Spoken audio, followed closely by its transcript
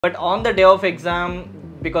But on the day of exam,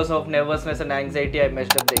 because of nervousness and anxiety, I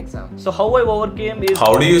messed up the exam. So how I overcame is...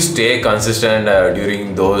 How do you stay consistent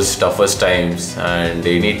during those toughest times, and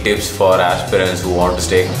any tips for aspirants who want to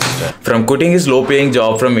stay consistent? From quitting his low-paying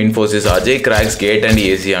job from Infosys, Ajay cracks GATE and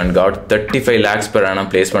AC and got 35 lakhs per annum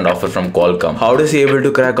placement offer from Qualcomm. How is he able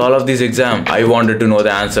to crack all of these exams? I wanted to know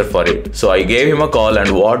the answer for it. So I gave him a call,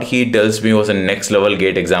 and what he tells me was a next level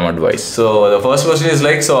GATE exam advice. So the first question is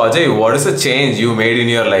like, so Ajay, what is the change you made in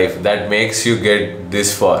your life that makes you get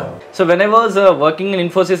this far? So when I was working in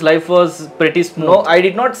Infosys, life was pretty smooth. No, I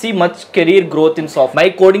did not see much career growth in software. My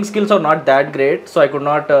coding skills are not that great, so I could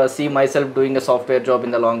not see myself doing a software job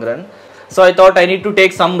in the long run. So I thought I need to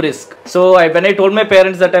take some risk. So when I told my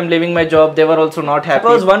parents that I'm leaving my job, they were also not happy. It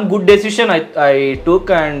was one good decision I took,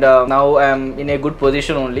 and now I'm in a good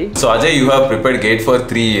position only. So Ajay, you have prepared GATE for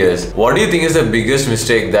 3 years. What do you think is the biggest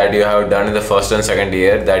mistake that you have done in the first and second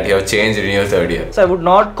year that you have changed in your third year? So I would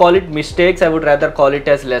not call it mistakes, I would rather call it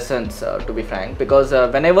as lessons, to be frank. Because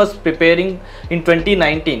when I was preparing in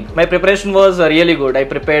 2019, my preparation was really good. I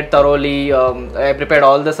prepared thoroughly, I prepared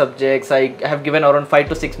all the subjects. I have given around 5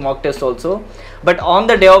 to 6 mock tests also. But on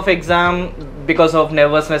the day of exam, because of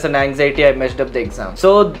nervousness and anxiety, I messed up the exam.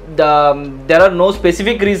 So there are no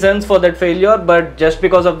specific reasons for that failure, but just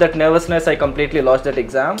because of that nervousness, I completely lost that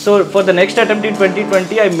exam. So for the next attempt in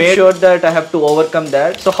 2020, I made sure that I have to overcome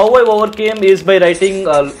that. So how I overcame is by writing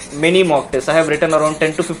many mock tests. I have written around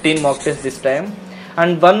 10 to 15 mock tests this time.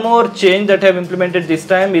 And one more change that I have implemented this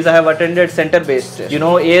time is I have attended center-based tests. You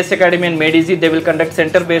know, AS Academy and MedEasy, they will conduct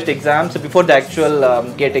center-based exams before the actual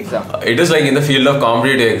GATE exam. It is like in the field of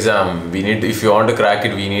competitive exam, we need to, if you want to crack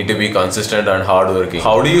it, we need to be consistent and hardworking.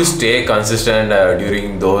 How do you stay consistent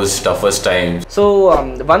during those toughest times?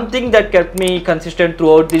 So one thing that kept me consistent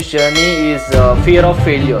throughout this journey is fear of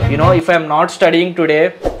failure. You know, if I'm not studying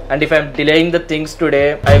today, and if I'm delaying the things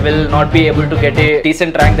today, I will not be able to get a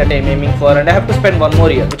decent rank that I'm aiming for, and I have to spend one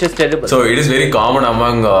more year, which is terrible. So it is very common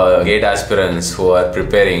among GATE aspirants who are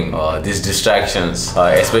preparing these distractions,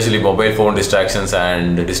 especially mobile phone distractions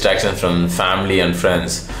and distractions from family and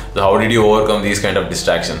friends. So how did you overcome these kind of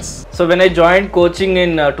distractions? So when I joined coaching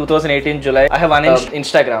in 2018 July, I have uninstalled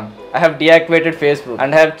Instagram, I have deactivated Facebook,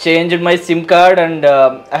 and I have changed my SIM card, and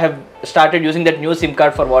I have started using that new SIM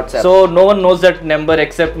card for WhatsApp. So no one knows that number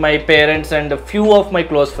except my parents and a few of my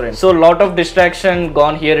close friends. So a lot of distraction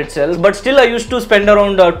gone here itself. But still I used to spend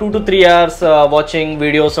around 2 to 3 hours watching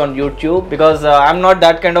videos on YouTube, because I'm not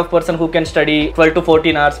that kind of person who can study 12 to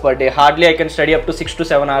 14 hours per day. Hardly I can study up to 6 to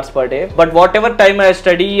 7 hours per day. But whatever time I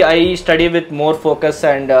study with more focus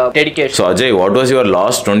and dedication. So Ajay, what was your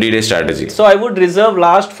last 20-day strategy? So I would reserve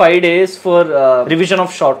last 5 days for revision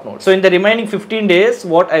of short notes. So in the remaining 15 days,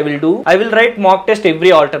 what I will do, I will write mock test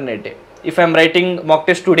every alternate day. If I am writing mock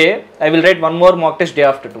test today, I will write one more mock test day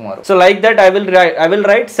after tomorrow. So like that, I will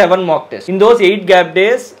write 7 mock tests. In those 8 gap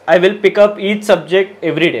days, I will pick up each subject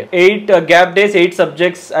every day. 8 gap days, 8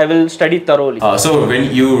 subjects, I will study thoroughly. So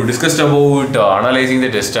when you discussed about analyzing the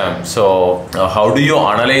test time, so how do you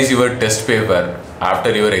analyze your test paper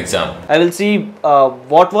after your exam? I will see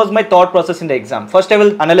what was my thought process in the exam. First I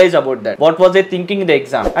will analyze about that. What was I thinking in the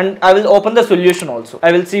exam? And I will open the solution also.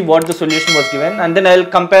 I will see what the solution was given, and then I will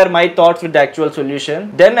compare my thoughts with the actual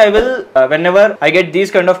solution. Then I will, whenever I get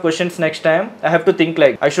these kind of questions next time, I have to think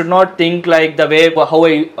like, I should not think like the way how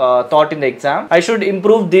I thought in the exam. I should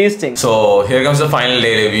improve these things. So here comes the final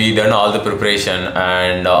day. We done all the preparation,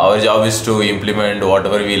 and our job is to implement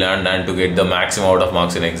whatever we learned and to get the maximum out of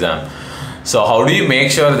marks in exam. So how do you make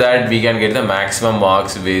sure that we can get the maximum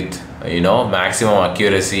marks with, you know, maximum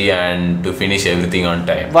accuracy and to finish everything on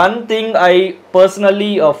time? One thing I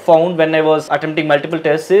personally found when I was attempting multiple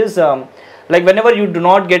tests is like whenever you do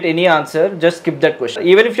not get any answer, just skip that question.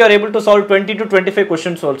 Even if you are able to solve 20 to 25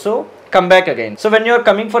 questions also, come back again. So when you are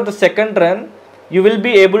coming for the second run, you will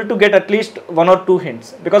be able to get at least 1 or 2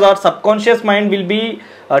 hints, because our subconscious mind will be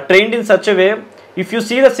trained in such a way. If you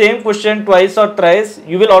see the same question twice or thrice,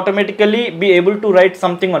 you will automatically be able to write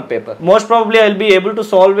something on paper. Most probably I will be able to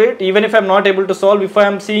solve it. Even if I am not able to solve, if I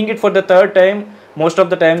am seeing it for the third time, most of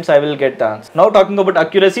the times I will get the answer. Now talking about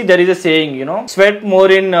accuracy, there is a saying, you know, sweat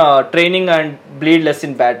more in training and bleed less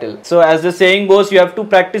in battle. So as the saying goes, you have to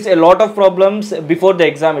practice a lot of problems before the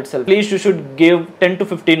exam itself. At least you should give 10 to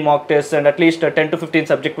 15 mock tests and at least 10 to 15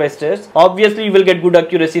 subject wise tests. Obviously you will get good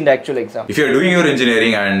accuracy in the actual exam. If you are doing your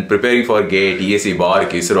engineering and preparing for GATE, EAC, BARC,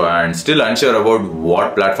 ISRO and still unsure about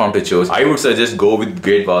what platform to choose, I would suggest go with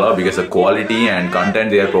GATEwala, because the quality and content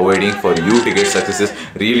they are providing for you to get success is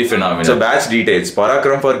really phenomenal. So batch details. it's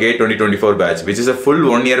Parakram for GATE 2024 batch, which is a full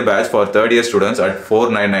 1 year batch for third year students at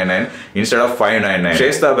 4999 instead of 599.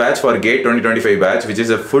 Shrestha batch for GATE 2025 batch, which is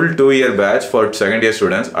a full 2 year batch for second year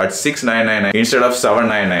students at 6999 instead of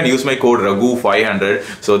 799. Use my code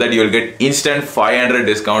RAGU500 so that you will get instant 500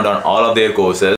 discount on all of their courses.